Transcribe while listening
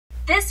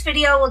This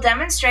video will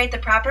demonstrate the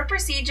proper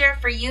procedure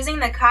for using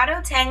the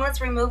KATO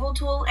Tangless Removal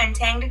tool and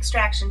Tanged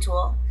Extraction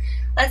tool.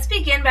 Let's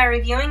begin by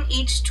reviewing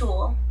each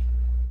tool.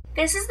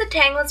 This is the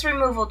Tangless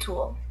Removal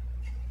tool.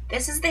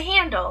 This is the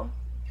handle,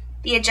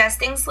 the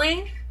adjusting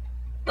sleeve,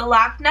 the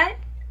lock nut,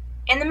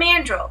 and the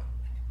mandrel.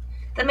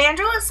 The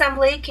mandrel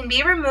assembly can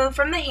be removed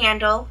from the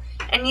handle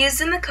and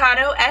used in the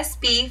KATO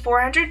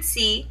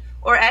SB400C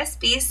or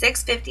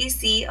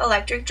SB650C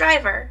electric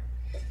driver.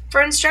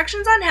 For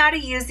instructions on how to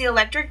use the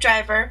electric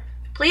driver,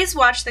 please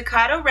watch the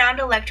KATO Round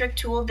Electric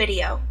Tool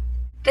video.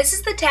 This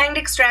is the Tanged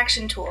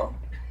Extraction tool.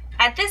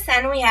 At this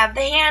end we have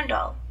the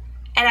handle,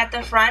 and at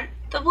the front,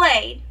 the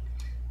blade.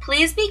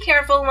 Please be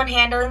careful when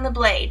handling the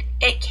blade.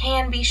 It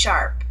can be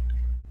sharp.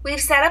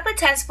 We've set up a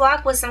test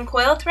block with some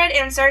coil thread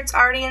inserts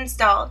already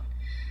installed.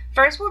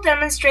 First we'll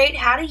demonstrate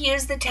how to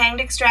use the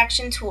Tanged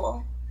Extraction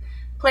tool.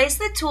 Place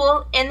the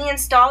tool in the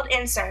installed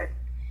insert,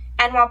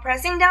 and while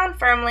pressing down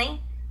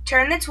firmly,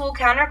 turn the tool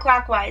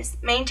counterclockwise,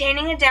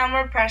 maintaining a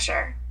downward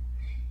pressure.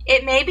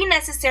 It may be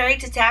necessary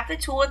to tap the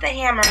tool with a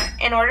hammer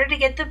in order to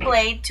get the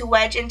blade to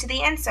wedge into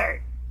the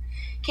insert.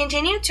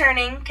 Continue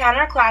turning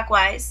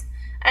counterclockwise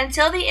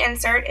until the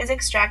insert is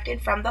extracted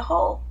from the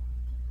hole.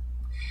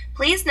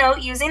 Please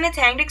note, using the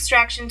Tanged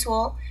Extraction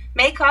tool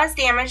may cause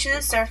damage to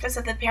the surface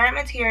of the parent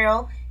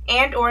material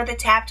and/or the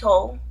tapped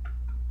hole.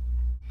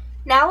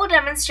 Now we'll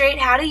demonstrate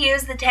how to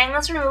use the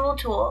Tangless Removal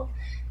tool.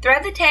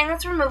 Thread the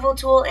Tangless Removal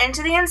tool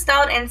into the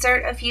installed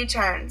insert a few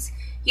turns.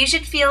 You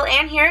should feel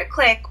and hear it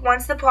click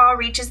once the pawl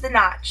reaches the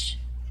notch.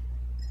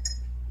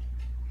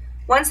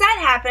 Once that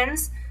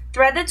happens,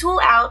 thread the tool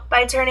out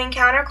by turning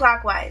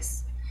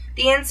counterclockwise.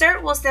 The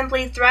insert will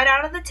simply thread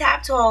out of the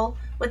tapped hole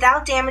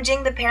without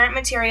damaging the parent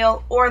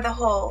material or the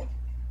hole.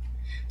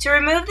 To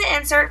remove the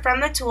insert from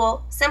the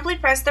tool, simply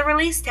press the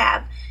release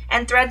tab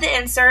and thread the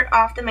insert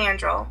off the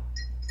mandrel.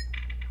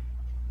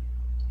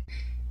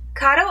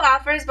 KATO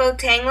offers both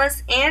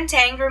tangless and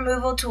tanged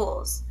removal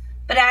tools,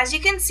 but as you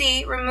can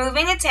see,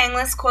 removing a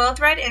tangless coil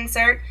thread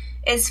insert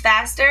is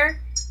faster,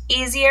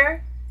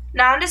 easier,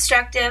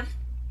 non-destructive,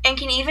 and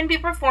can even be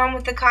performed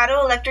with the KATO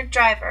electric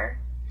driver.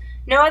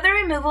 No other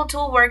removal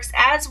tool works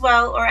as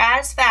well or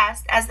as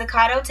fast as the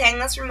KATO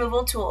Tangless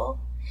Removal tool.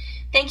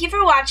 Thank you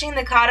for watching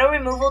the KATO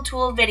Removal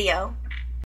tool video.